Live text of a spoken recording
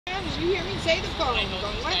you hear me say the following?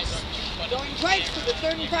 Going once, going twice for the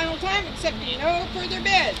third and final time, accepting no further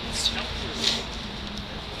bids.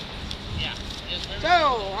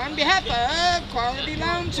 So, on behalf of Quality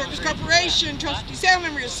Loan Service Corporation, trustee sale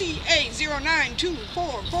number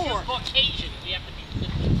CA09244.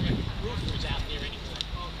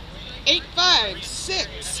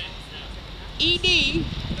 856 ED,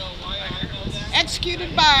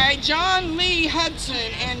 executed by John Lee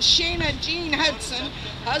Hudson and Shayna Jean Hudson,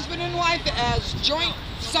 husband and wife, as joint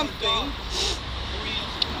something,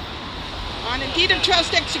 on a deed of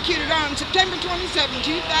trust executed on September 27,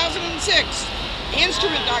 2006.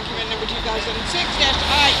 Instrument document number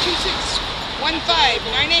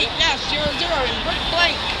 2006-I-261598-00 in brick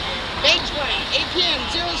blank, beige blank, APN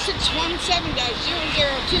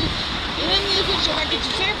 0617-002. In the official records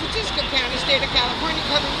of San Francisco County, State of California,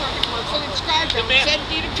 covering property more fully described on said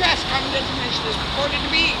deed of trust. Common designation is reported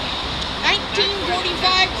to be 1945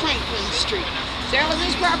 Franklin Street. Sale of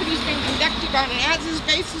this property is being conducted on an as-is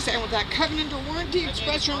basis and without covenant or warranty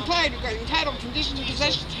expressed or implied regarding title, conditions of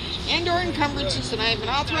possession, and/or encumbrances, and I have been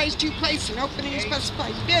authorized to place an opening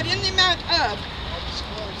specified bid in the amount of.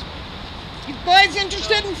 You boys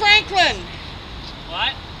interested in Franklin?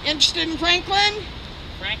 What? Interested in Franklin?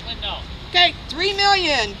 Franklin, no. Okay,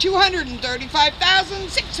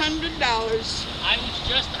 $3,235,600. I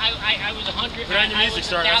was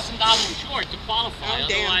 $100,000 short to qualify. Oh,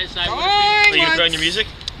 damn. Otherwise, I would Are you gonna put on your music?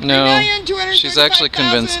 No, she's actually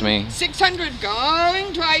convinced me. 600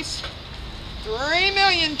 going twice.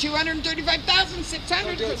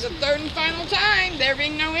 3,235,600 for the third and final time. There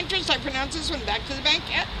being no interest, I pronounce this one back to the bank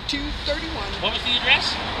at 231. What was the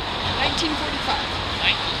address? 1945.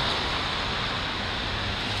 1945.